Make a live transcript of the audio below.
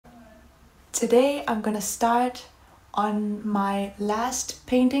Today I'm gonna start on my last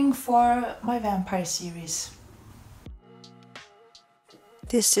painting for my vampire series.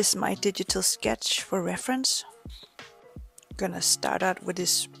 This is my digital sketch for reference. I'm gonna start out with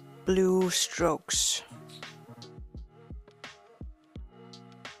these blue strokes.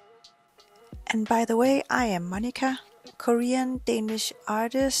 And by the way, I am Monica, Korean Danish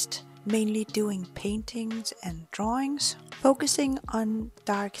artist, mainly doing paintings and drawings, focusing on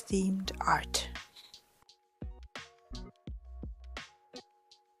dark themed art.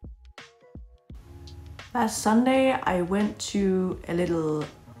 Last Sunday I went to a little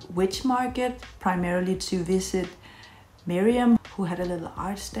witch market, primarily to visit Miriam, who had a little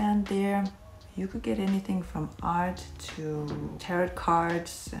art stand there. You could get anything from art to tarot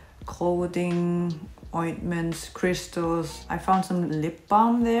cards, clothing, ointments, crystals. I found some lip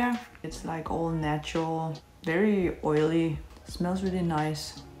balm there. It's like all natural, very oily, smells really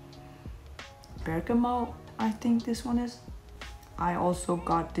nice. Bergamot, I think this one is. I also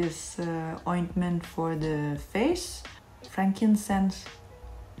got this ointment for the face. Frankincense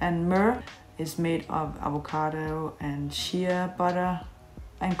and myrrh is made of avocado and shea butter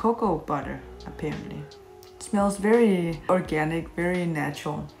and cocoa butter, apparently. It smells very organic, very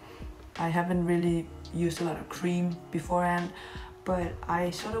natural. I haven't really used a lot of cream beforehand, but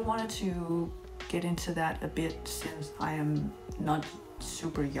I sort of wanted to get into that a bit since I am not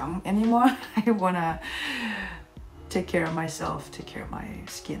super young anymore. I want to take care of myself, take care of my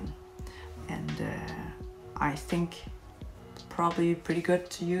skin. And I think probably pretty good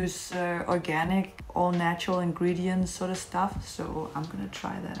to use organic, all natural ingredients sort of stuff. So I'm gonna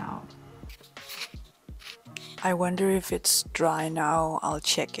try that out. I wonder if it's dry now. I'll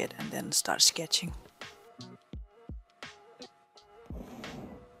check it and then start sketching.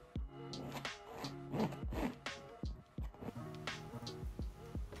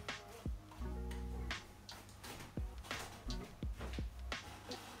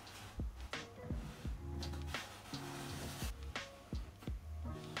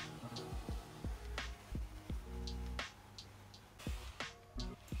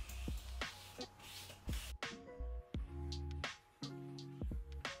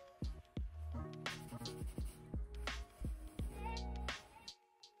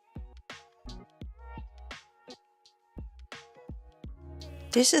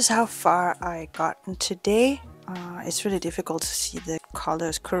 This is how far I gotten today. It's really difficult to see the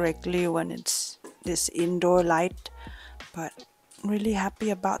colors correctly when it's this indoor light, but I'm really happy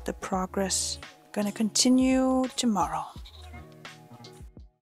about the progress. Gonna continue tomorrow.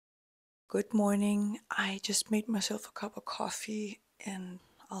 Good morning. I just made myself a cup of coffee and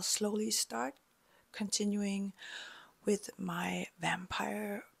I'll slowly start continuing with my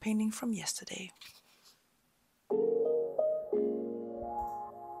vampire painting from yesterday.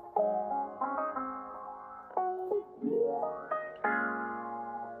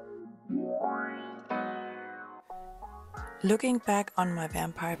 Looking back on my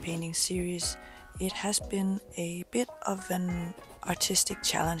vampire painting series, it has been a bit of an artistic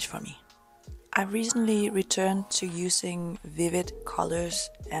challenge for me. I recently returned to using vivid colors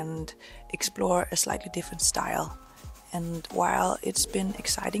and explore a slightly different style. And while it's been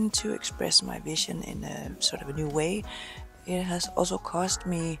exciting to express my vision in a sort of a new way, it has also caused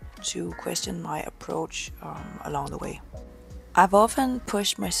me to question my approach along the way. I've often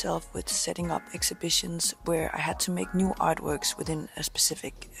pushed myself with setting up exhibitions where I had to make new artworks within a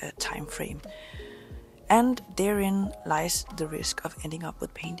specific time frame. And therein lies the risk of ending up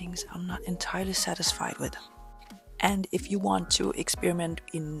with paintings I'm not entirely satisfied with. And if you want to experiment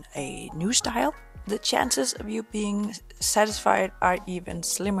in a new style, the chances of you being satisfied are even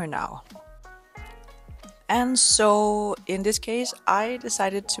slimmer now. And so in this case, I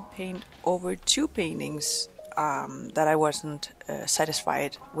decided to paint over two paintings that I wasn't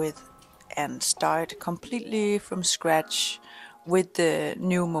satisfied with and start completely from scratch with the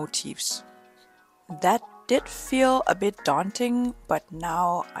new motifs. That did feel a bit daunting, but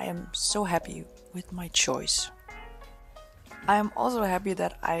now I am so happy with my choice. I am also happy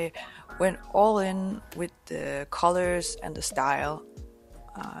that I went all in with the colors and the style.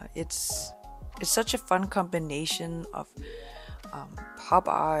 It's such a fun combination of pop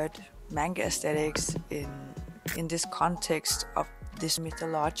art, manga aesthetics in this context of this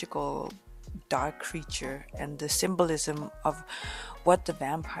mythological dark creature and the symbolism of what the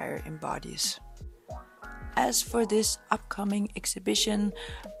vampire embodies. As for this upcoming exhibition,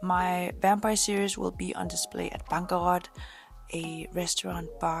 my vampire series will be on display at Bankeråt, a restaurant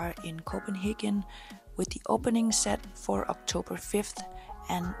bar in Copenhagen, with the opening set for October 5th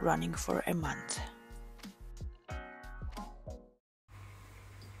and running for a month.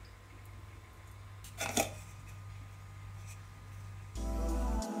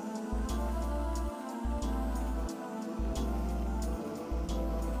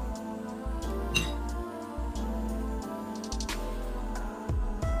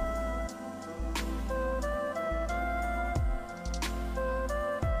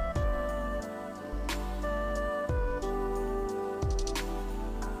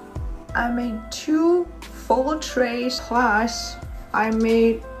 I made 2 full trays plus I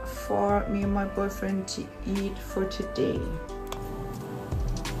made for me and my boyfriend to eat for today.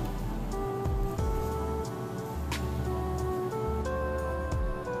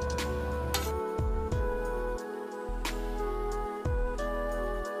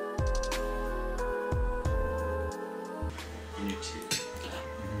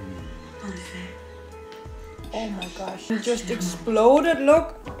 Oh my gosh, it just exploded,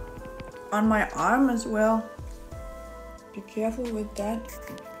 look! On my arm as well. Be careful with that.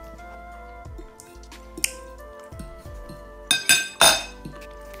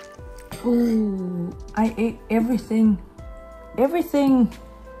 Ooh, I ate everything. Everything!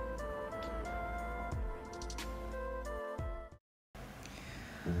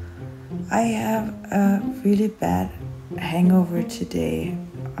 I have a really bad hangover today.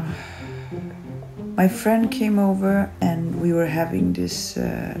 My friend came over and we were having this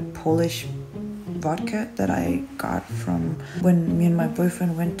Polish vodka that I got from when me and my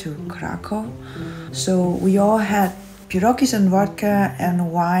boyfriend went to Krakow. So we all had pierogies and vodka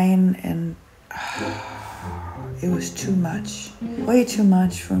and wine, and it was too much. Way too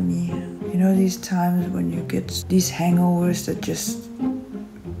much for me. You know, these times when you get these hangovers that just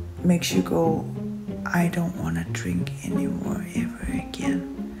makes you go, I don't want to drink anymore ever again.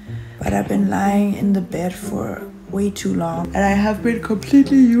 But I've been lying in the bed for way too long and I have been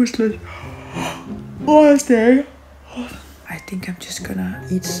completely useless all day. I think I'm just gonna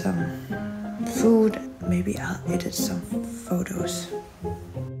eat some food. Maybe I'll edit some photos.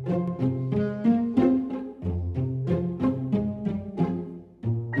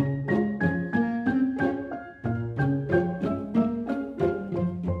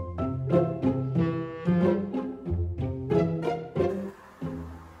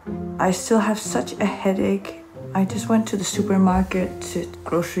 I still have such a headache. I just went to the supermarket to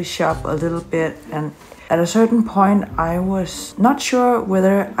grocery shop a little bit, and at a certain point I was not sure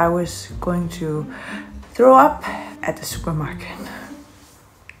whether I was going to throw up at the supermarket.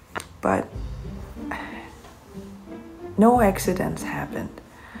 But no accidents happened.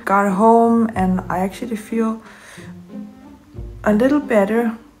 Got home and I actually feel a little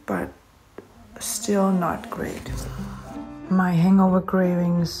better, but still not great. My hangover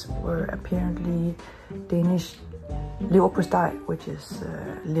cravings were apparently Danish leverpostej, which is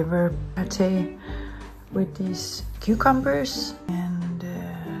liver pate with these cucumbers and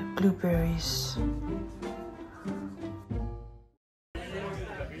blueberries.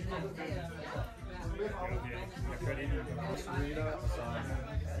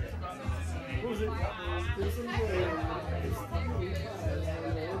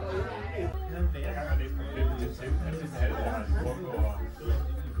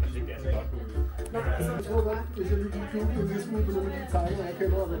 Hvis jeg lige kunne en lille smule på nogle af de tegninger, jeg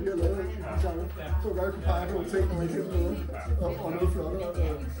kender, hvad de har lavet i de sange, så kan jeg kunne pege på nogle ting, hvor jeg kender noget, og noget flottere.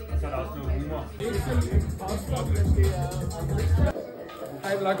 Så er der også noget humor.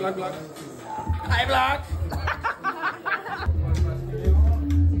 Hej vlog. Hej vlog!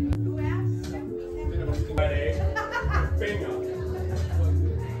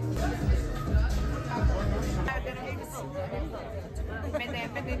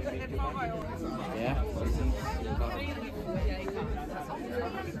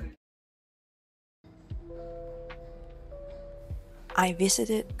 I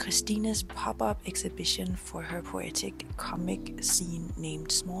visited Christina's pop-up exhibition for her poetic comic scene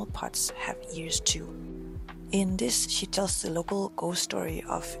named Small Pots Have Ears Too. In this, she tells the local ghost story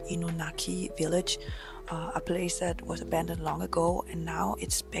of Inunaki village, a place that was abandoned long ago and now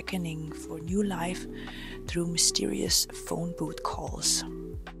it's beckoning for new life through mysterious phone booth calls.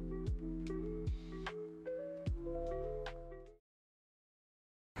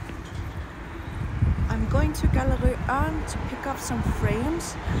 I'm going to Bankeråt to pick up some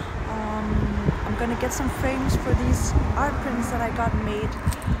frames. I'm gonna get some frames for these art prints that I got made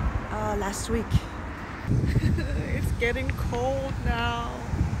last week. It's getting cold now.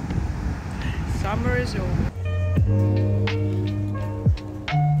 Summer is over.